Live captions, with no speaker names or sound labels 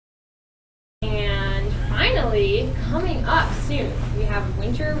finally, coming up soon, we have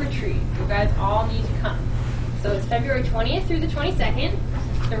Winter Retreat. You guys all need to come. So it's February 20th through the 22nd.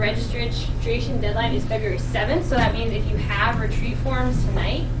 The registration deadline is February 7th, so that means if you have retreat forms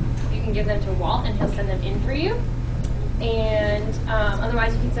tonight, you can give them to Walt and he'll send them in for you. And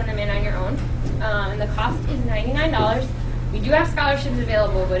otherwise, you can send them in on your own. And the cost is $99. We do have scholarships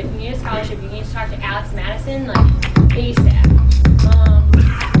available, but if you need a scholarship, you need to talk to Alex Madison, like, ASAP.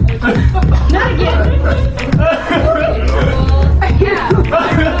 Not again. Yeah, I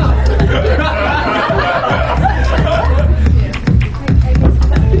don't know.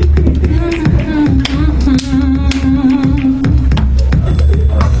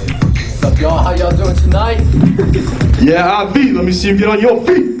 What's up, y'all? How y'all doing tonight? Yeah, I beat. Let me see you get on your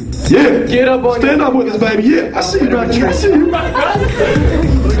feet. Yeah. Get up on Stand up with us, baby. Yeah, I see you back there. I see you.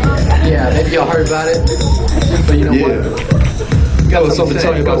 Yeah, maybe y'all heard about it. But you know what? Got something to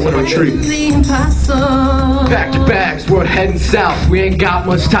tell you about Winter Retreat. Pack your bags, we're heading south. We ain't got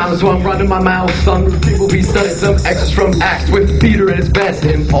much time, so I'm running my mouth. Some people be studying some extras from Acts with Peter and his best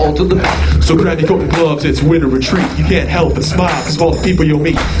and Paul to the back. So grab your coat and gloves, it's Winter Retreat. You can't help but smile because of all the people you'll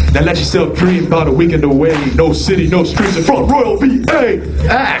meet. Now let yourself dream about a weekend away. No city, no streets in front, Royal VA.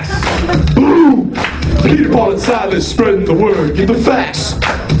 Acts! Boom! Peter, Paul, and Silas spreading the word. Get the facts.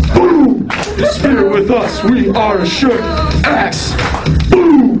 Boom! The spirit with us, we are assured. Acts!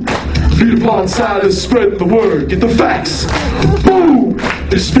 Boom! Peter, Paul, and Silas spreading the word. Get the facts. Boom!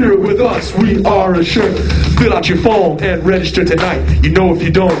 The spirit with us, we are assured. Fill out your form and register tonight. You know if you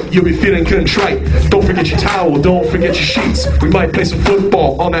don't, you'll be feeling contrite. Don't forget your towel, don't forget your sheets. We might play some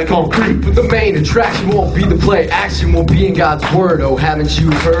football on that concrete. But the main attraction won't be the play, action will be in God's word. Oh, haven't you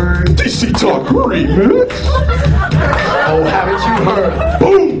heard? DC Talk remix. Oh, haven't you heard?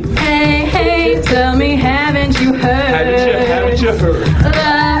 Boom! Hey, hey, tell me, haven't you heard? Haven't you heard?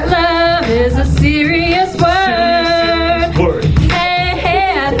 Love is a serious word. Word. Hey,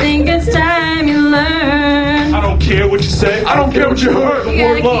 hey, I think it's time you learn. I don't care what you say. I don't care what you heard. The You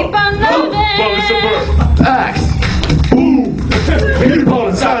word gotta love. keep on loving. Love is a verb. Acts! Boom! Peter, Paul,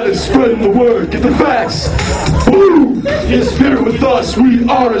 and Silas spreading the word. Get the facts. Boom! In spirit with us, we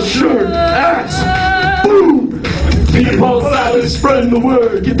are assured. Acts. Boom! Peter, Paul, and Silas spreading the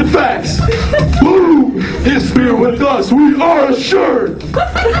word. Get the facts. Boom! In spirit with us, we are assured.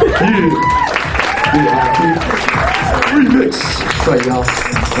 Yeah. Remix. That's right, y'all.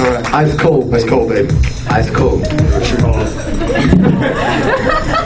 Alright, ice cold, baby. It's cold, baby. Ice cold. Sure.